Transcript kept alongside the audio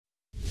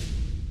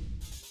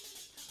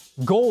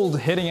Gold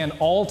hitting an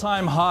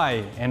all-time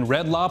high and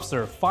Red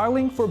Lobster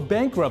filing for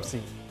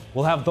bankruptcy.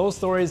 We'll have those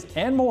stories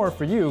and more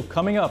for you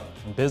coming up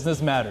in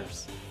Business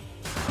Matters.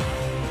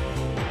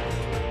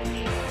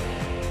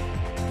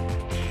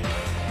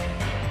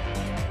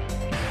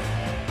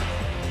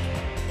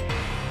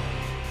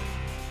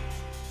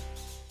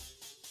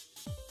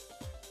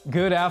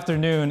 Good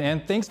afternoon,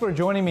 and thanks for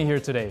joining me here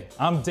today.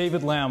 I'm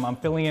David Lamb. I'm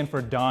filling in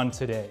for Don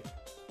today.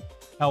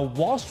 Now,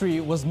 Wall Street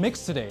was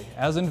mixed today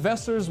as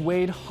investors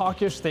weighed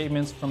hawkish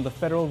statements from the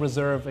Federal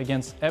Reserve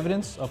against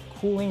evidence of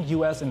cooling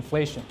U.S.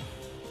 inflation.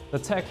 The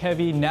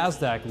tech-heavy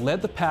NASDAQ led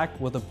the pack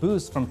with a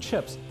boost from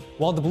chips,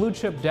 while the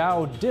blue-chip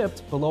Dow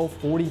dipped below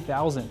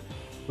 40,000.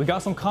 We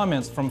got some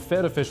comments from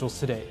Fed officials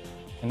today,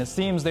 and it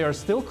seems they are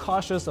still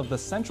cautious of the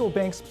central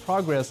bank's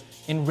progress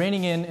in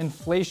reining in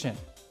inflation.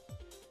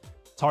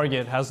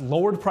 Target has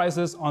lowered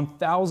prices on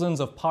thousands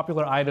of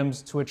popular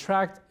items to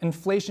attract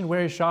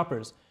inflation-wary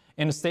shoppers.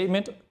 In a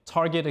statement, a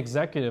Target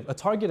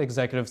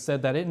executive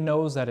said that it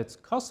knows that its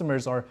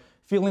customers are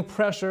feeling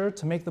pressure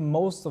to make the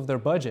most of their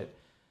budget.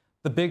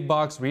 The big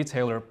box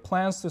retailer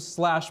plans to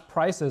slash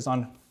prices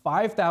on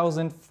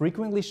 5,000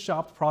 frequently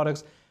shopped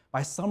products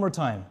by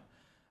summertime.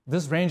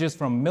 This ranges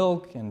from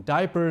milk and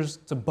diapers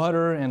to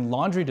butter and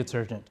laundry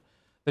detergent.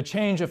 The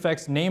change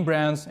affects name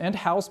brands and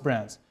house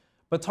brands,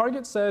 but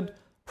Target said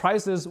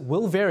prices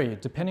will vary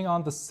depending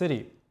on the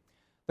city.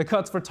 The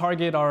cuts for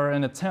Target are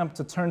an attempt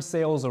to turn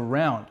sales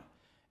around.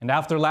 And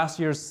after last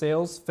year's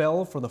sales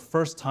fell for the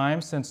first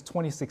time since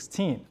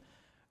 2016,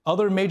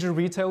 other major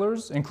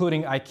retailers,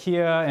 including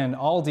IKEA and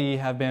Aldi,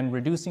 have been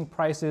reducing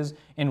prices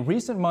in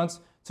recent months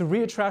to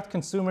reattract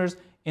consumers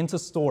into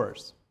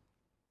stores.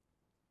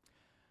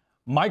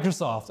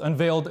 Microsoft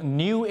unveiled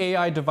new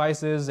AI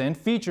devices and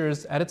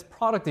features at its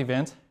product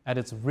event at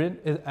its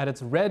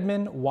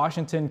Redmond,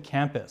 Washington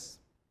campus.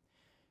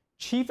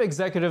 Chief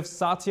Executive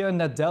Satya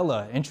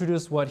Nadella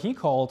introduced what he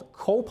called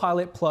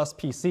Copilot Plus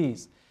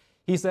PCs.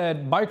 He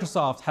said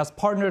Microsoft has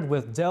partnered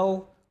with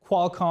Dell,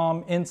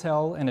 Qualcomm,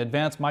 Intel, and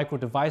Advanced Micro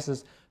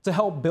Devices to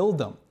help build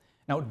them.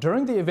 Now,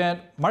 during the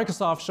event,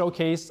 Microsoft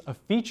showcased a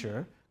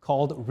feature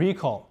called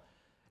Recall.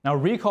 Now,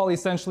 Recall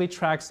essentially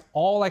tracks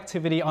all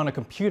activity on a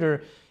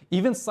computer,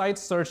 even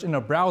sites searched in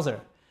a browser.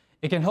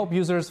 It can help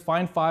users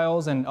find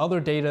files and other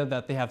data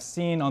that they have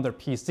seen on their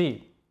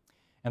PC.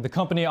 And the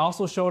company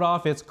also showed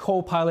off its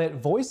Copilot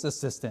voice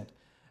assistant.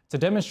 To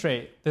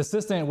demonstrate, the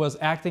assistant was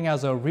acting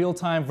as a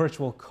real-time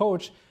virtual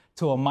coach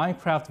to a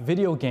Minecraft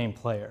video game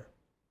player.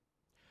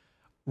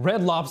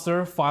 Red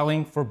Lobster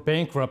filing for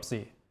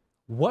bankruptcy.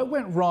 What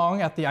went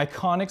wrong at the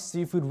iconic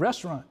seafood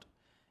restaurant?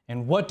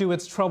 And what do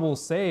its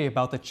troubles say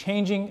about the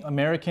changing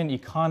American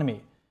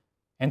economy?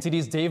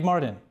 NTD's Dave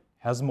Martin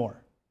has more.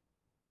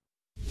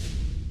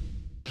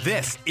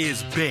 This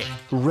is big.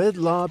 Red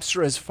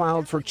Lobster has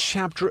filed for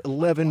Chapter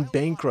 11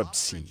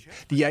 bankruptcy.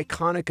 The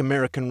iconic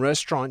American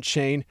restaurant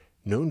chain,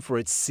 known for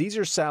its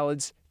Caesar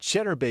salads,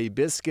 Cheddar Bay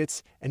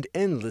biscuits, and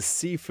endless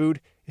seafood,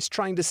 is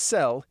trying to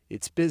sell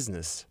its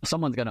business.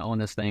 Someone's going to own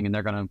this thing, and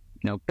they're going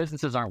to,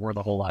 businesses aren't worth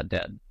a whole lot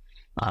dead.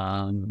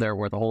 They're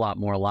worth a whole lot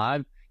more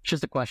alive. It's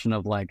just a question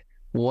of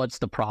what's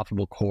the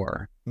profitable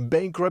core?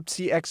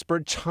 Bankruptcy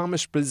expert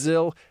Thomas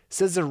Brazil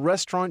says the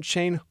restaurant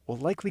chain will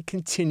likely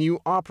continue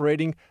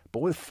operating,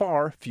 but with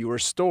far fewer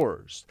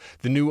stores.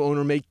 The new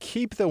owner may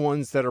keep the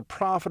ones that are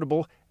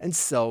profitable and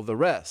sell the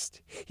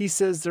rest. He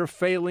says they're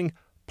failing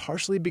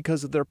partially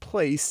because of their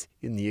place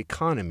in the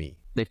economy.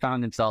 They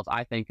found themselves,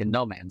 I think, in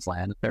no man's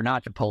land. They're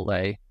not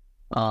Chipotle,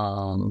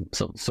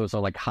 so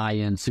like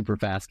high-end, super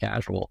fast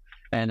casual,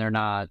 and they're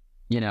not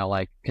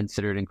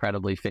considered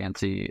incredibly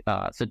fancy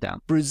sit-down.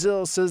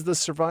 Brazil says the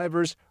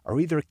survivors are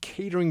either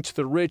catering to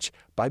the rich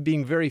by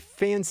being very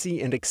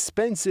fancy and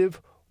expensive,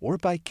 or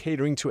by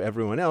catering to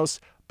everyone else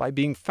by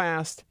being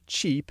fast,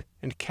 cheap,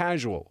 and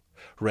casual.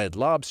 Red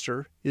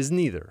Lobster is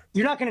neither.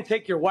 You're not going to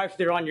take your wife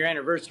there on your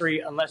anniversary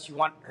unless you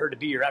want her to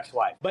be your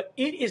ex-wife. But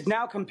it is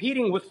now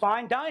competing with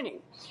fine dining.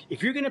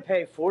 If you're going to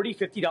pay $40,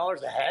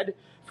 $50 a head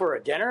for a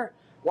dinner,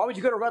 why would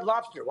you go to Red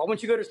Lobster? Why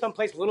wouldn't you go to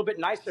someplace a little bit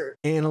nicer?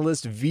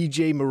 Analyst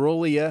Vijay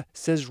Marolia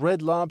says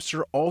Red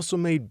Lobster also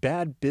made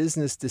bad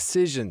business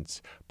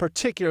decisions,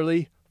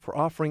 particularly for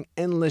offering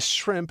endless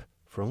shrimp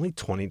for only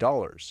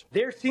 $20.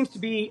 There seems to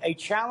be a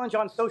challenge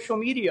on social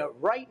media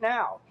right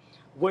now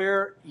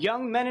where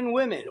young men and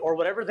women, or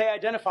whatever they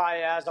identify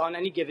as on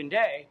any given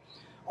day,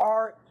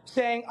 are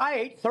saying, I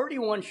ate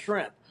 31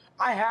 shrimp.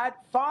 I had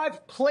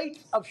 5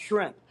 plates of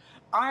shrimp.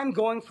 I'm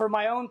going for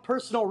my own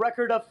personal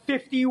record of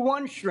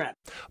 51 shrimp.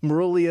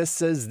 Marolia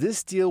says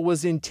this deal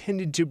was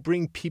intended to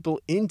bring people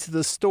into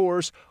the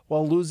stores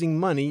while losing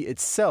money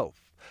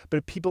itself.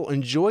 But people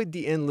enjoyed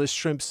the endless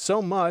shrimp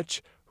so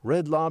much,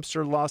 Red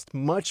Lobster lost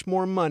much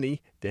more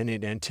money than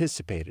it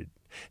anticipated.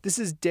 This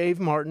is Dave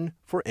Martin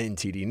for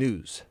NTD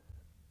News.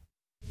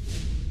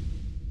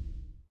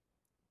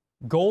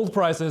 Gold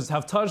prices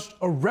have touched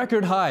a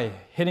record high,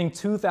 hitting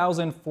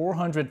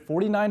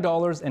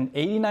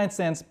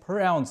 $2,449.89 per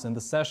ounce in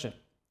the session.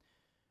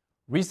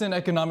 Recent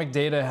economic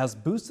data has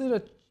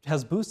boosted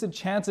has boosted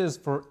chances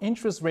for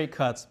interest rate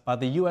cuts by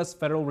the U.S.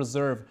 Federal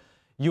Reserve.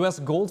 U.S.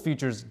 gold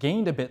futures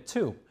gained a bit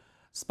too.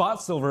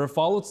 Spot silver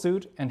followed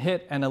suit and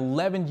hit an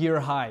 11-year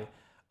high.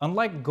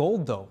 Unlike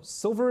gold, though,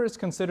 silver is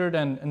considered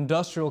an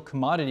industrial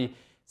commodity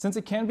since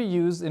it can be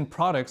used in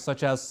products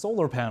such as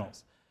solar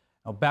panels.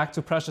 Now back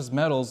to precious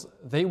metals,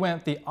 they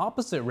went the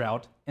opposite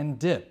route and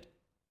dipped.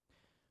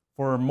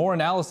 For more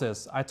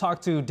analysis, I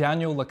talked to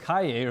Daniel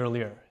Lacalle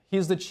earlier. He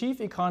is the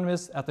chief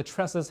economist at the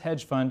Tresses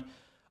Hedge Fund,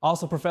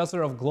 also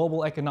professor of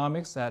global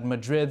economics at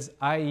Madrid's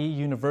IE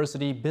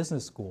University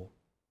Business School.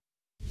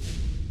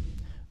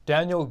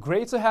 Daniel,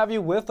 great to have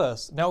you with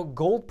us. Now,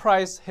 gold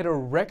price hit a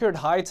record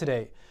high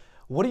today.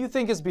 What do you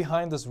think is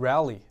behind this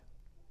rally?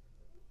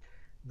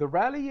 The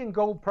rally in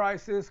gold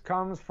prices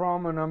comes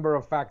from a number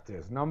of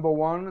factors. Number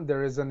one,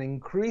 there is an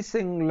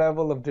increasing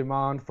level of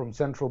demand from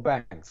central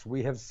banks.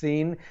 We have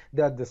seen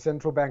that the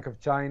Central Bank of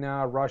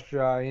China,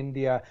 Russia,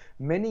 India,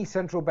 many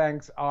central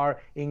banks are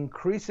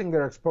increasing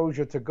their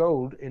exposure to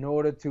gold in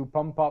order to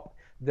pump up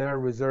their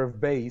reserve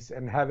base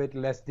and have it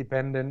less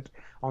dependent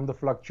on the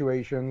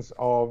fluctuations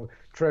of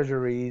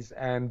treasuries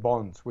and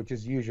bonds, which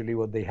is usually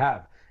what they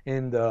have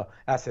in the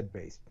asset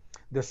base.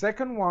 The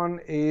second one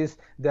is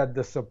that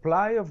the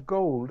supply of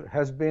gold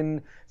has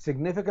been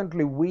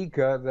significantly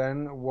weaker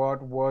than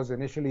what was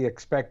initially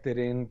expected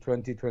in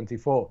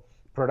 2024.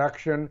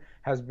 Production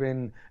has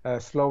been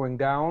slowing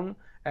down,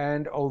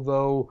 and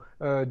although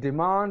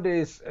demand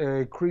is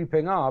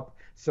creeping up,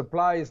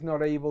 supply is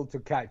not able to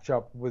catch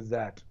up with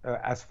that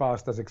as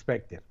fast as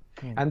expected.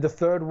 And the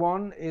third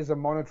one is a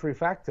monetary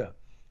factor.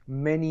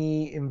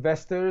 Many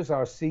investors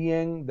are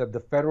seeing that the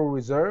Federal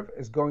Reserve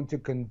is going to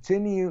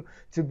continue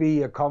to be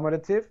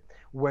accommodative.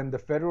 When the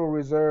Federal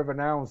Reserve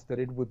announced that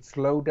it would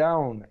slow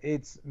down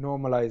its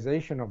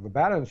normalization of the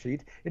balance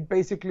sheet, it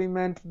basically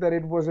meant that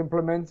it was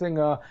implementing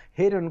a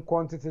hidden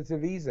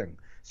quantitative easing.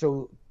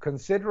 So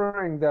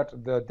considering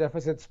that the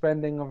deficit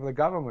spending of the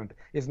government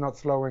is not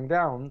slowing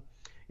down,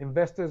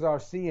 investors are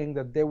seeing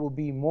that there will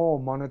be more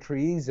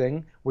monetary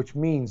easing, which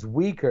means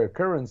weaker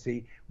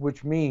currency,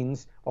 which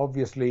means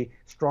obviously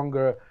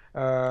stronger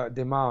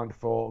demand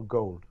for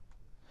gold.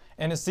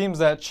 And it seems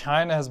that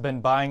China has been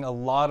buying a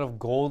lot of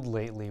gold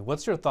lately.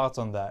 What's your thoughts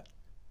on that?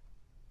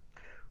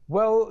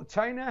 Well,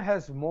 China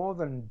has more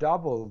than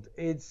doubled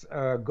its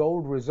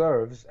gold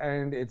reserves,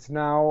 and it's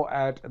now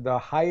at the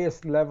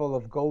highest level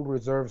of gold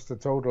reserves to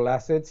total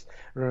assets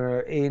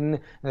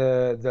in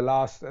the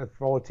last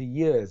 40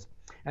 years.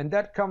 And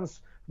that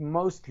comes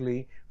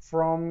mostly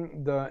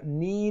from the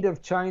need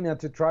of China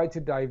to try to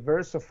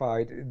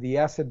diversify the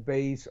asset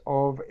base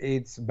of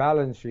its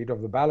balance sheet,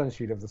 of the balance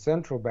sheet of the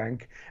central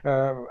bank,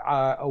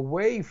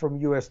 away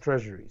from U.S.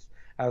 treasuries.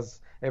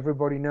 As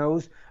everybody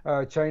knows,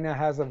 China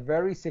has a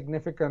very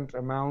significant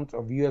amount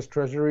of U.S.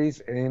 treasuries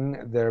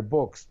in their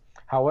books.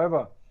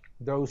 However,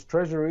 those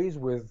treasuries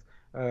with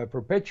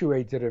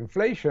perpetuated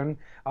inflation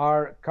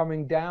are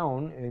coming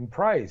down in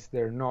price.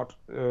 They're not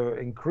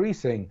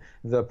increasing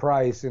the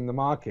price in the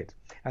market.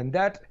 And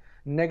that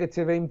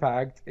negative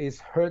impact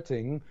is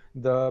hurting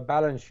the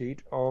balance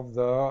sheet of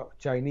the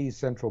Chinese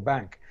central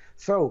bank.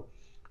 So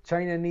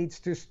China needs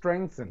to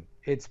strengthen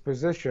its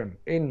position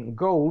in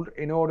gold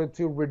in order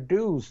to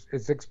reduce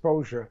its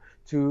exposure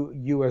to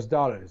US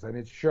dollars. And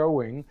it's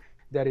showing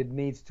that it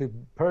needs to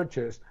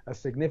purchase a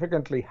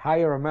significantly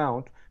higher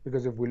amount,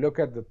 because if we look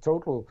at the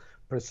total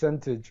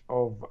percentage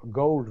of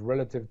gold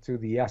relative to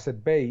the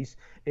asset base,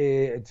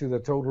 to the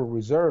total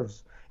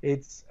reserves,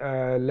 it's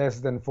less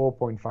than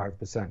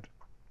 4.5%.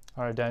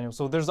 All right, Daniel.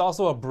 So there's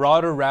also a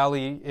broader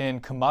rally in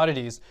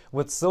commodities,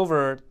 with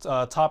silver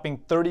topping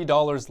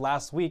 $30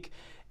 last week.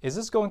 Is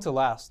this going to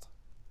last?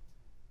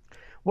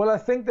 Well, I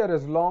think that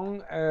as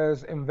long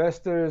as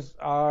investors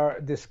are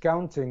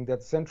discounting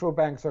that central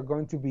banks are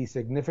going to be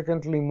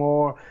significantly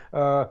more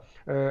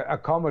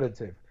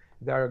accommodative,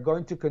 they're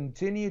going to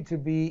continue to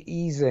be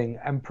easing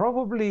and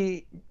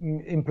probably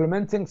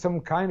implementing some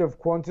kind of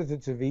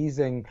quantitative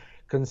easing,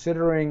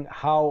 considering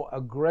how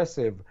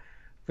aggressive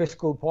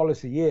fiscal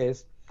policy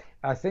is,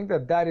 I think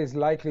that that is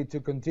likely to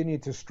continue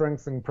to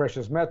strengthen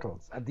precious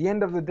metals. At the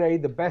end of the day,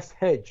 the best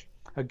hedge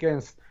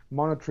against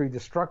monetary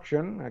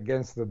destruction,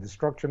 against the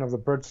destruction of the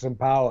purchasing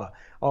power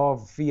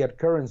of fiat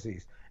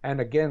currencies,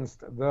 and against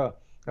the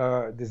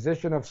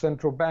decision of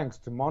central banks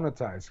to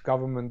monetize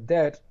government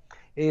debt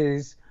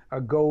is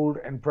gold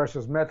and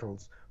precious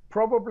metals.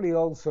 Probably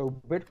also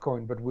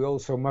Bitcoin, but we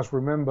also must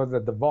remember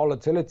that the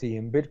volatility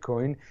in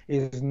Bitcoin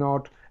is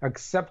not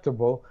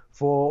acceptable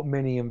for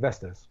many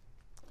investors.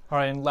 All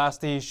right, and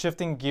lastly,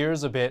 shifting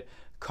gears a bit,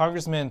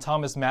 Congressman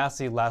Thomas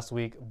Massie last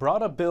week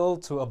brought a bill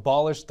to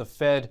abolish the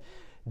Fed.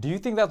 Do you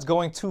think that's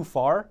going too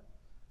far?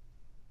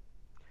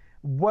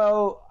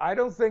 Well, I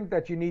don't think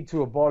that you need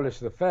to abolish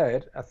the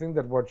Fed. I think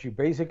that what you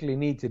basically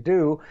need to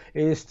do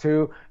is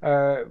to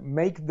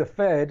make the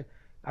Fed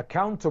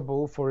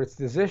accountable for its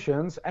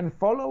decisions and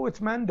follow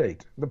its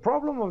mandate. The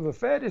problem of the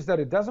Fed is that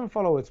it doesn't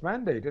follow its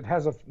mandate. It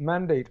has a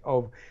mandate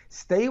of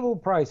stable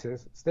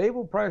prices.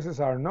 Stable prices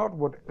are not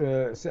what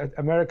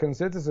American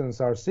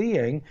citizens are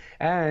seeing,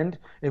 and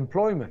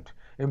employment.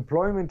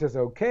 employment is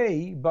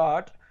okay,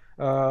 but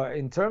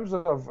in terms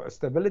of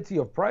stability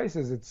of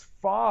prices, it's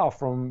far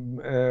from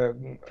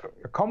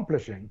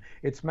accomplishing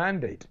its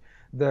mandate.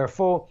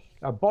 Therefore,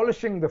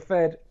 abolishing the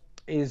Fed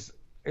is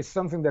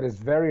something that is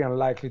very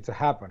unlikely to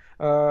happen.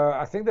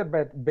 I think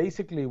that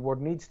basically what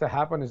needs to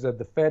happen is that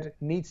the Fed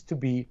needs to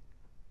be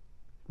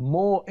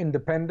more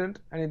independent,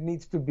 and it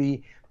needs to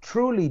be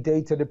truly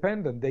data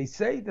dependent. They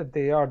say that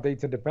they are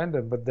data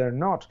dependent, but they're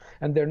not,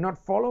 and they're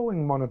not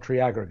following monetary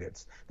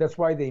aggregates. That's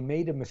why they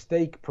made a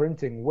mistake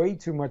printing way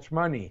too much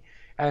money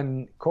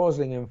and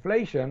causing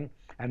inflation,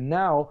 and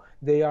now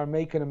they are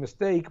making a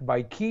mistake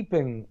by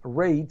keeping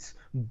rates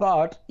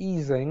but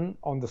easing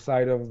on the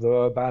side of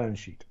the balance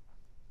sheet.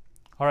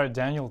 All right,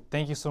 Daniel,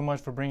 thank you so much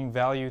for bringing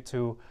value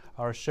to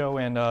our show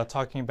and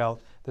talking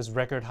about this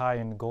record high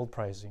in gold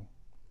pricing.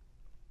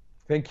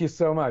 Thank you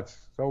so much.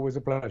 It's always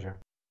a pleasure.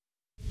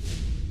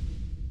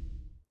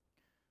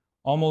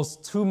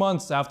 Almost 2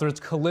 months after its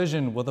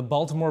collision with the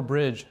Baltimore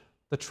Bridge,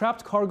 the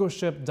trapped cargo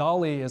ship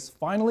Dolly is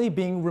finally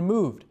being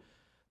removed.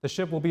 The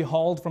ship will be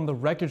hauled from the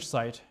wreckage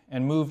site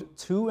and moved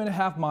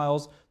 2.5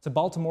 miles to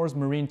Baltimore's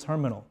marine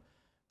terminal.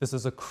 This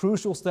is a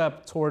crucial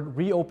step toward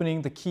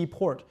reopening the key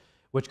port,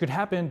 which could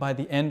happen by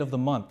the end of the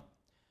month.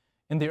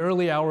 In the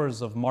early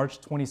hours of March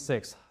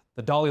 26th,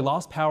 the Dolly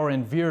lost power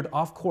and veered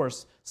off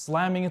course,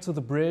 slamming into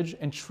the bridge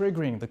and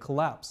triggering the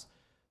collapse.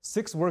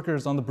 6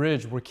 workers on the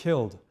bridge were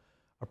killed.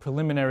 A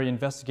preliminary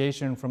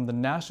investigation from the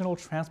National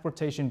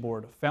Transportation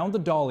Board found the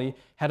Dolly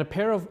had a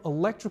pair of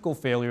electrical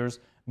failures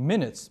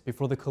minutes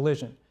before the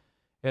collision.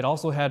 It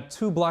also had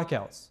 2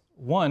 blackouts,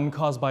 one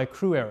caused by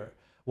crew error,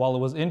 while it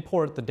was in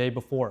port the day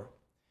before.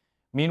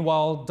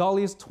 Meanwhile,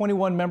 Dolly's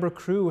 21-member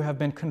crew have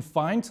been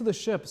confined to the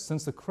ship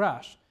since the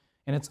crash,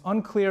 and it's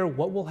unclear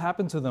what will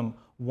happen to them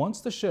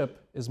once the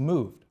ship is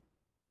moved.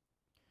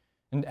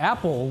 And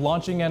Apple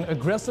launching an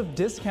aggressive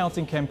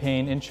discounting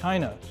campaign in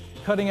China,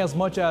 cutting as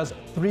much as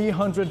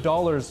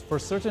 $300 for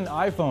certain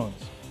iPhones.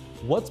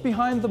 What's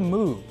behind the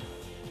move?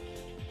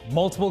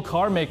 Multiple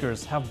car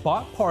makers have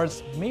bought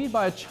parts made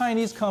by a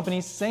Chinese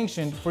company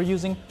sanctioned for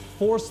using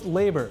forced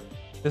labor.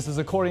 This is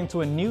according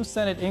to a new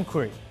Senate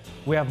inquiry.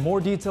 We have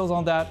more details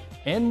on that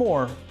and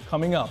more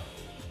coming up.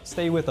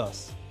 Stay with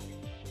us.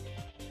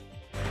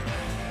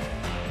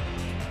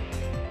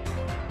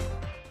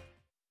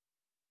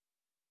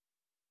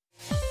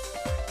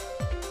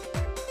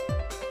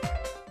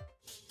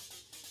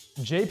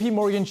 JP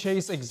Morgan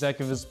Chase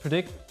executives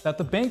predict that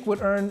the bank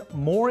would earn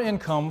more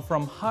income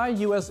from high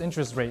U.S.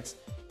 interest rates,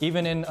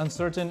 even in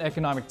uncertain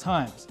economic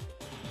times.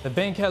 The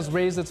bank has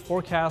raised its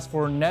forecast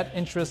for net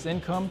interest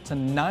income to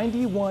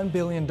 $91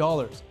 billion.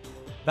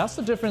 That's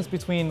the difference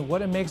between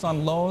what it makes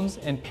on loans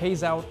and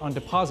pays out on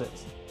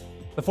deposits.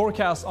 The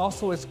forecast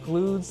also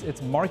excludes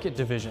its market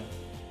division.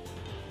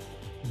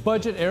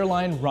 Budget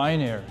airline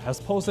Ryanair has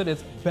posted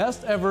its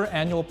best ever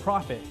annual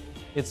profit.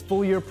 Its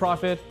full-year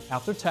profit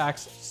after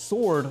tax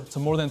soared to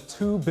more than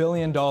 $2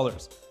 billion.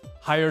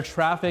 Higher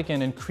traffic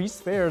and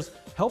increased fares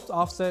helped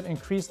offset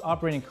increased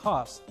operating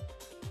costs.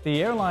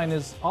 The airline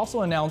has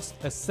also announced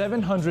a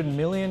 €700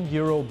 million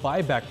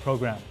buyback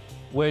program,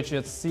 which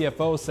its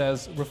CFO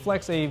says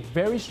reflects a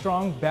very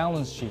strong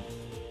balance sheet.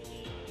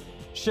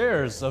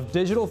 Shares of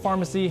digital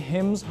pharmacy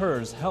Hims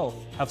Hers Health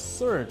have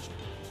surged.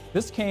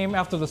 This came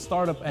after the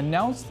startup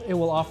announced it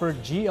will offer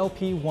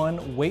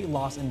GLP-1 weight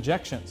loss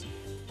injections.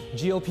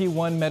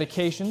 GLP-1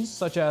 medications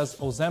such as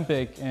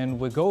Ozempic and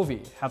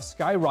Wegovy have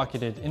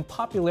skyrocketed in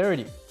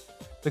popularity.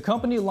 The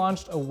company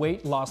launched a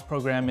weight loss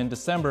program in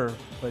December,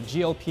 but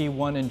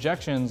GLP-1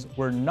 injections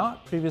were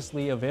not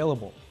previously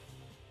available.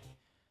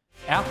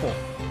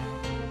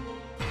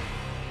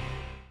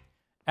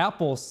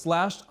 Apple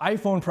slashed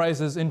iPhone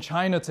prices in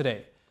China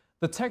today.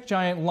 The tech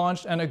giant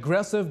launched an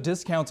aggressive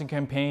discounting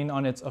campaign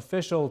on its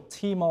official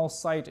Tmall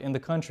site in the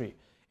country.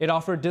 It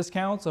offered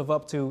discounts of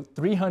up to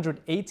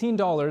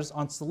 $318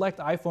 on select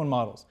iPhone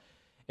models.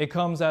 It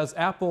comes as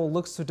Apple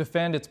looks to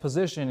defend its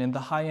position in the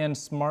high-end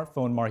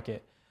smartphone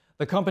market.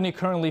 The company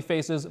currently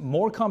faces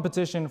more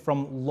competition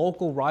from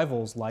local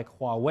rivals like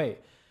Huawei.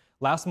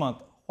 Last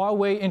month,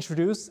 Huawei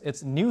introduced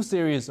its new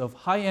series of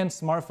high-end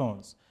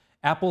smartphones.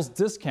 Apple's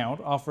discount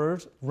offer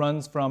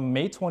runs from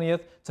May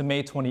 20th to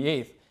May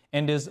 28th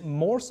and is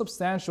more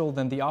substantial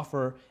than the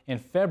offer in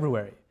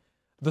February.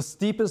 The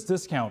steepest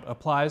discount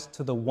applies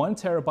to the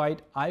 1TB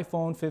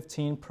iPhone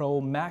 15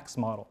 Pro Max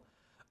model.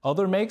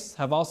 Other makes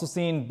have also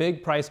seen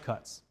big price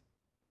cuts.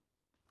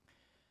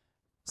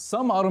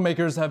 Some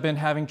automakers have been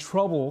having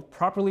trouble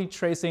properly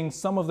tracing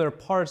some of their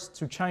parts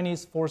to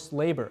Chinese forced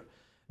labor.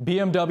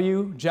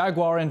 BMW,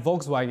 Jaguar, and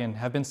Volkswagen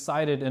have been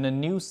cited in a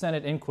new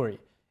Senate inquiry.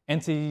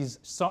 NTD's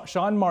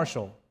Sean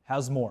Marshall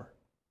has more.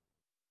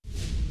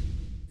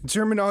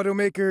 German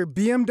automaker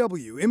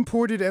BMW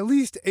imported at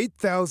least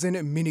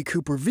 8,000 Mini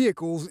Cooper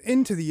vehicles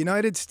into the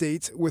United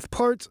States with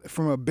parts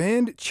from a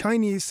banned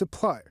Chinese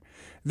supplier.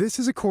 This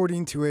is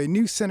according to a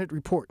new Senate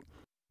report.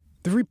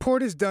 The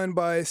report is done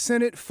by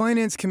Senate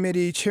Finance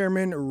Committee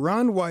Chairman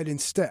Ron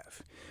Wyden's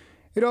staff.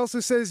 It also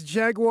says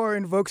Jaguar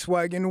and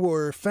Volkswagen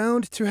were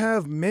found to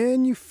have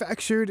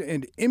manufactured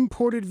and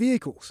imported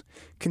vehicles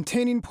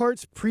containing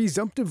parts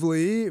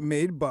presumptively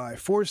made by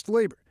forced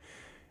labor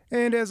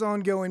and has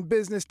ongoing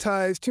business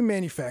ties to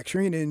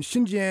manufacturing in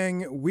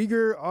Xinjiang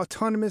Uyghur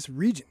Autonomous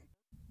Region.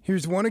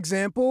 Here's one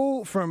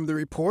example from the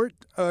report.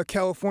 A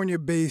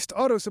California-based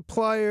auto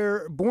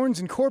supplier,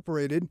 Borns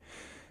Incorporated,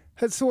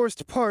 had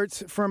sourced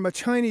parts from a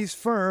Chinese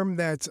firm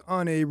that's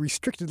on a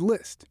restricted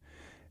list,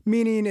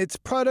 meaning its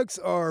products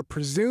are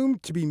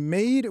presumed to be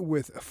made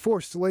with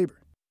forced labor.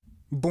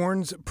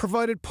 Borns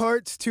provided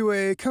parts to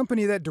a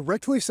company that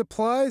directly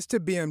supplies to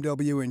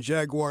BMW and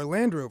Jaguar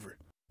Land Rover.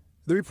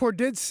 The report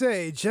did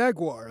say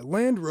Jaguar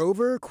Land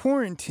Rover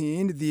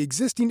quarantined the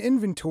existing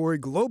inventory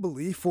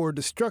globally for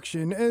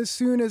destruction as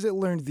soon as it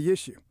learned the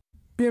issue.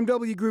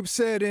 BMW Group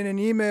said in an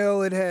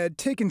email it had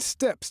taken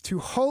steps to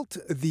halt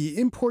the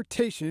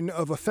importation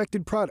of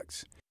affected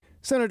products.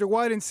 Senator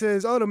Wyden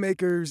says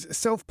automakers'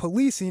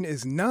 self-policing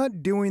is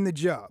not doing the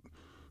job.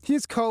 He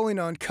is calling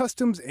on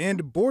Customs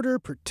and Border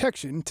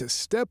Protection to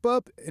step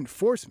up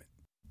enforcement.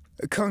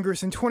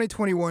 Congress in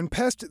 2021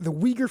 passed the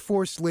Uyghur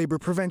Forced Labor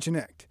Prevention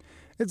Act.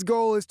 Its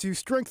goal is to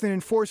strengthen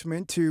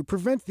enforcement to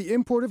prevent the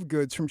import of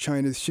goods from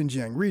China's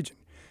Xinjiang region.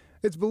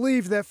 It's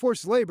believed that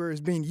forced labor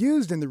is being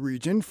used in the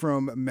region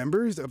from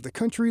members of the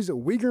country's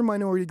Uyghur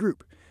minority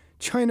group.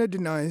 China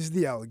denies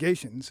the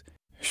allegations.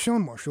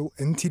 Sean Marshall,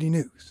 NTD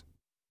News.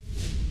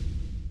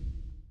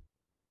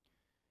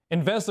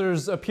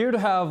 Investors appear to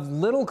have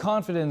little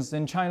confidence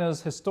in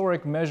China's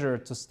historic measure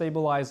to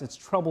stabilize its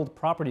troubled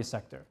property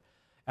sector.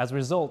 As a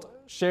result,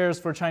 shares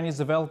for Chinese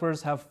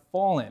developers have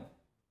fallen.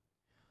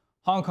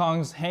 Hong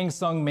Kong's Hang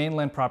Seng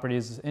Mainland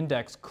Properties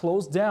Index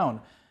closed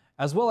down,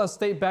 as well as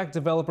state-backed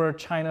developer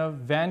China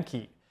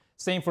Vanke.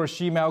 Same for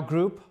Shimao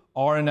Group,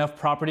 RNF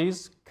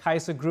Properties,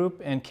 Kaisa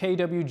Group, and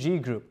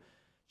KWG Group.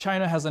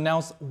 China has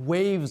announced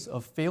waves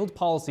of failed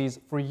policies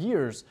for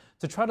years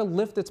to try to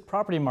lift its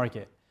property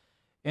market.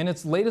 In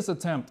its latest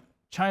attempt,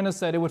 China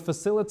said it would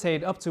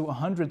facilitate up to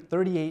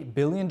 $138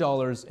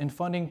 billion in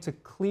funding to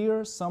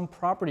clear some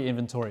property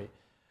inventory.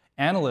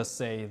 Analysts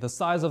say the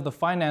size of the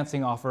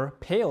financing offer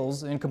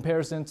pales in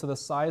comparison to the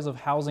size of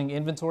housing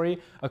inventory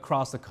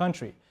across the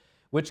country,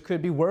 which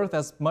could be worth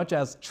as much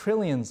as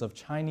trillions of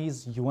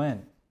Chinese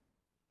yuan.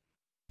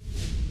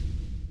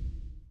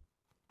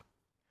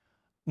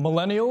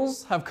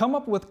 Millennials have come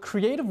up with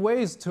creative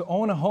ways to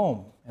own a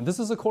home, and this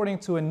is according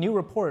to a new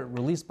report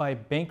released by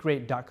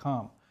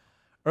Bankrate.com.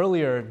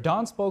 Earlier,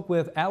 Don spoke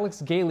with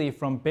Alex Gailey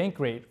from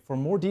Bankrate for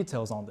more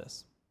details on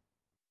this.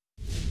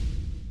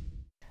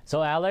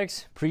 So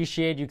Alex,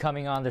 appreciate you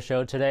coming on the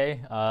show today.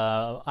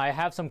 I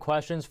have some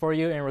questions for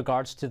you in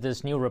regards to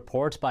this new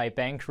report by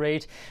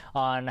Bankrate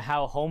on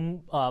how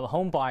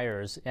home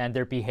buyers and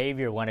their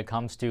behavior when it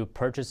comes to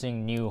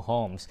purchasing new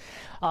homes.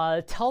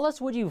 Tell us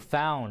what you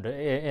found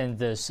in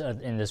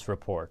this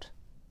report.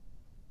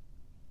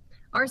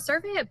 Our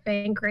survey at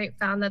Bankrate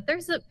found that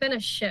there's been a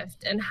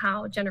shift in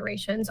how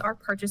generations are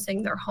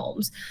purchasing their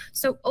homes.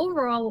 So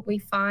overall, what we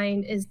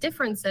find is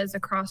differences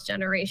across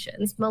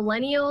generations.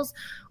 Millennials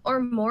are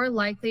more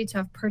likely to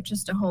have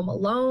purchased a home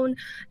alone,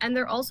 and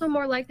they're also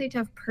more likely to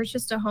have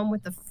purchased a home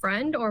with a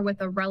friend or with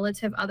a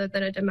relative other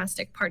than a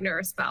domestic partner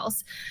or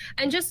spouse.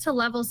 And just to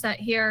level set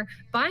here,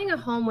 buying a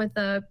home with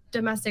a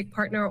domestic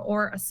partner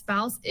or a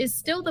spouse is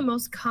still the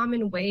most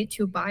common way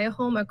to buy a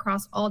home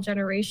across all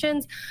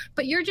generations,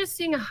 but you're just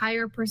seeing a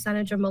higher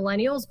percentage of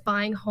millennials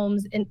buying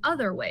homes in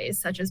other ways,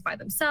 such as by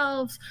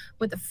themselves,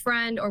 with a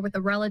friend, or with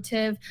a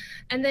relative.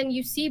 And then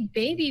you see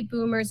baby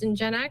boomers and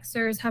Gen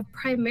Xers have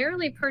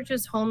primarily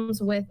purchased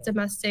homes with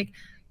domestic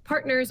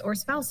partners or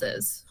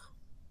spouses.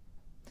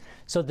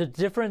 So the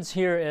difference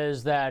here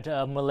is that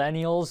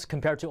millennials,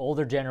 compared to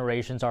older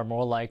generations, are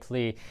more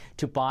likely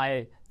to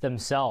buy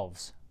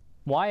themselves.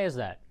 Why is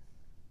that?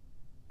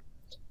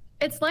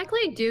 It's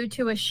likely due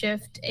to a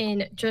shift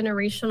in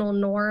generational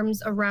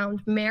norms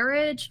around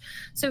marriage.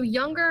 So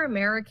younger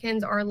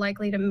Americans are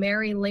likely to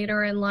marry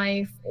later in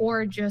life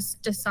or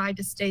just decide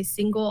to stay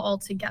single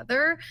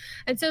altogether.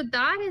 And so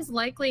that is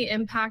likely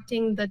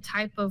impacting the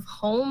type of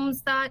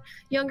homes that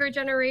younger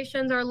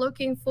generations are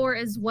looking for,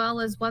 as well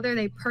as whether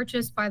they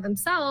purchase by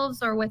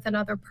themselves or with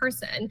another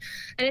person.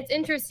 And it's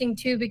interesting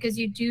too, because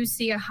you do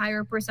see a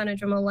higher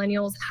percentage of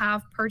millennials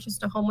have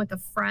purchased a home with a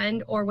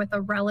friend or with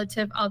a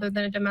relative other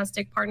than a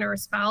domestic partner or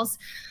spouse.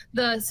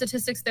 The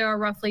statistics there are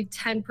roughly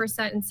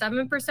 10% and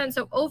 7%.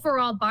 So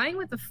overall, buying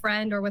with a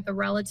friend or with a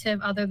relative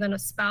other than a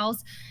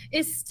spouse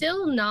is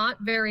still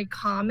not very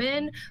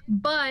common,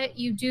 but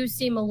you do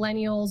see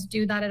millennials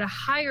do that at a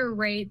higher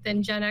rate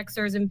than Gen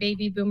Xers and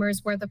baby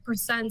boomers, where the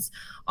percents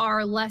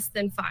are less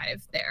than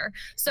 5 there.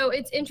 So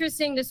it's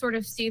interesting to sort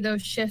of see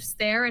those shifts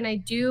there. And I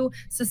do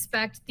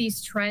suspect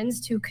these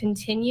trends to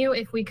continue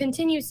if we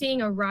continue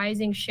seeing a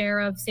rising share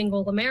of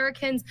single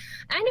Americans,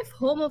 and if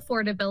home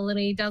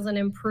affordability doesn't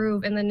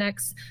improve in the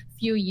next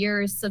few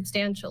years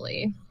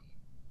substantially.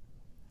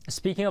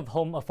 Speaking of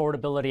home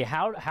affordability,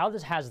 how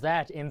has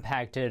that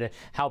impacted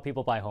how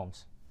people buy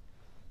homes?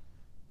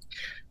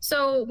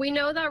 So we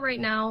know that right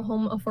now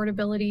home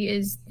affordability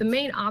is the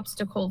main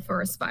obstacle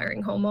for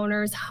aspiring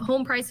homeowners.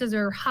 Home prices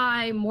are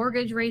high,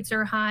 mortgage rates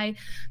are high.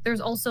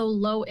 There's also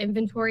low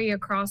inventory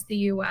across the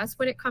US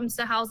when it comes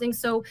to housing.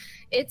 So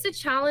it's a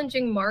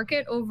challenging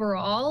market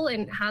overall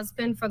and has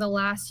been for the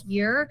last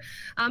year.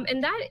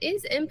 And that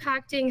is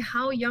impacting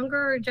how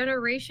younger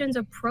generations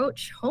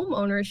approach home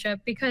ownership,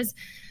 because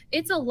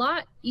it's a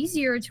lot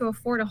easier to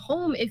afford a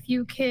home if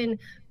you can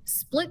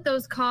split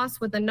those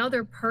costs with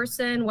another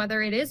person,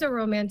 whether it is a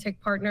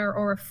romantic partner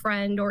or a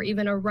friend or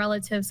even a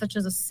relative, such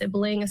as a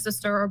sibling, a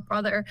sister or a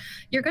brother.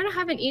 You're going to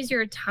have an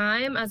easier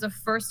time as a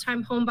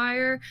first-time home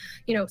buyer,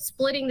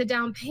 splitting the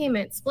down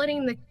payment,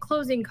 splitting the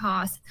closing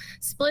costs,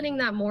 splitting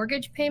that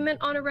mortgage payment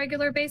on a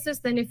regular basis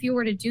than if you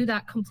were to do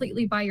that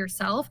completely by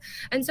yourself.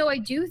 And so I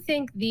do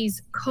think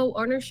these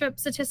co-ownership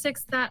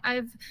statistics that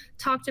I've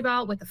talked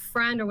about with a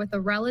friend or with a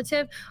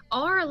relative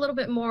are a little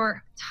bit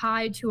more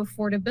tied to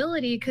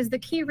affordability, because the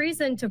key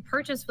reason to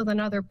purchase with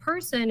another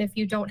person if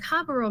you don't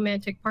have a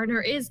romantic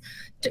partner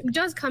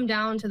does come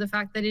down to the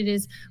fact that it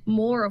is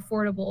more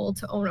affordable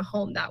to own a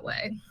home that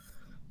way.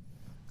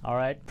 All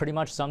right, pretty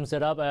much sums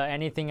it up.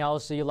 Anything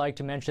else that you'd like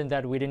to mention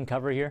that we didn't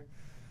cover here?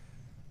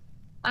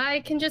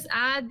 I can just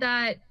add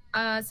that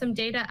some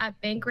data at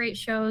Bankrate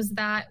shows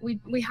that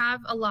we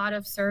have a lot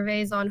of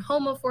surveys on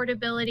home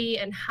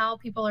affordability and how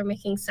people are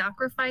making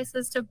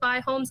sacrifices to buy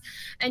homes.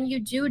 And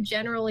you do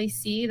generally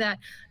see that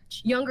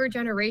younger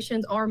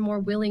generations are more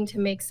willing to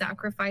make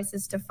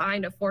sacrifices to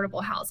find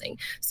affordable housing.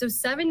 So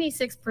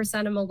 76%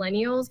 of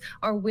millennials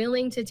are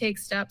willing to take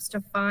steps to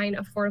find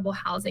affordable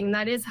housing.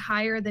 That is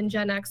higher than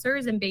Gen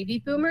Xers and baby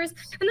boomers.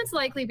 And that's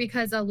likely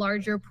because a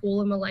larger pool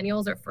of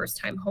millennials are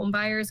first-time home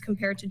buyers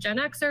compared to Gen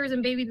Xers,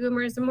 and baby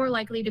boomers are more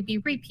likely to be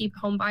repeat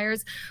home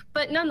buyers.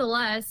 But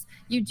nonetheless,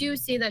 you do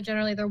see that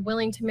generally they're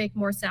willing to make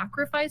more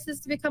sacrifices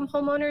to become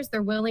homeowners.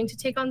 They're willing to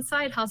take on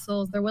side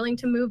hustles. They're willing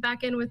to move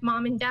back in with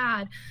mom and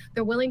dad.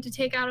 They're willing to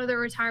take out of their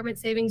retirement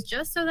savings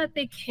just so that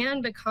they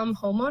can become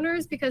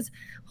homeowners, because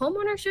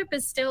homeownership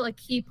is still a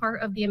key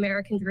part of the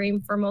American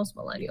dream for most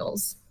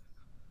millennials.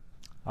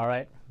 All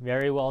right.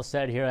 Very well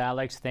said here,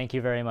 Alex. Thank you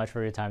very much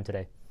for your time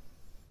today.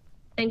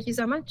 Thank you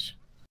so much.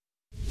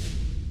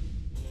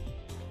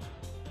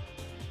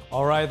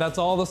 All right, that's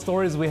all the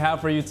stories we have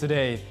for you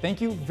today.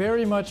 Thank you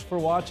very much for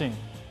watching.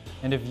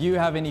 And if you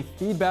have any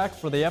feedback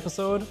for the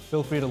episode,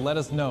 feel free to let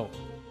us know.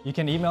 You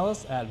can email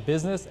us at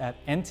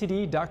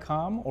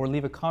business@ntd.com or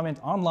leave a comment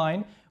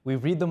online. We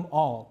read them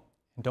all.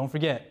 And don't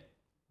forget,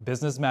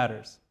 business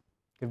matters.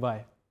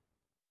 Goodbye.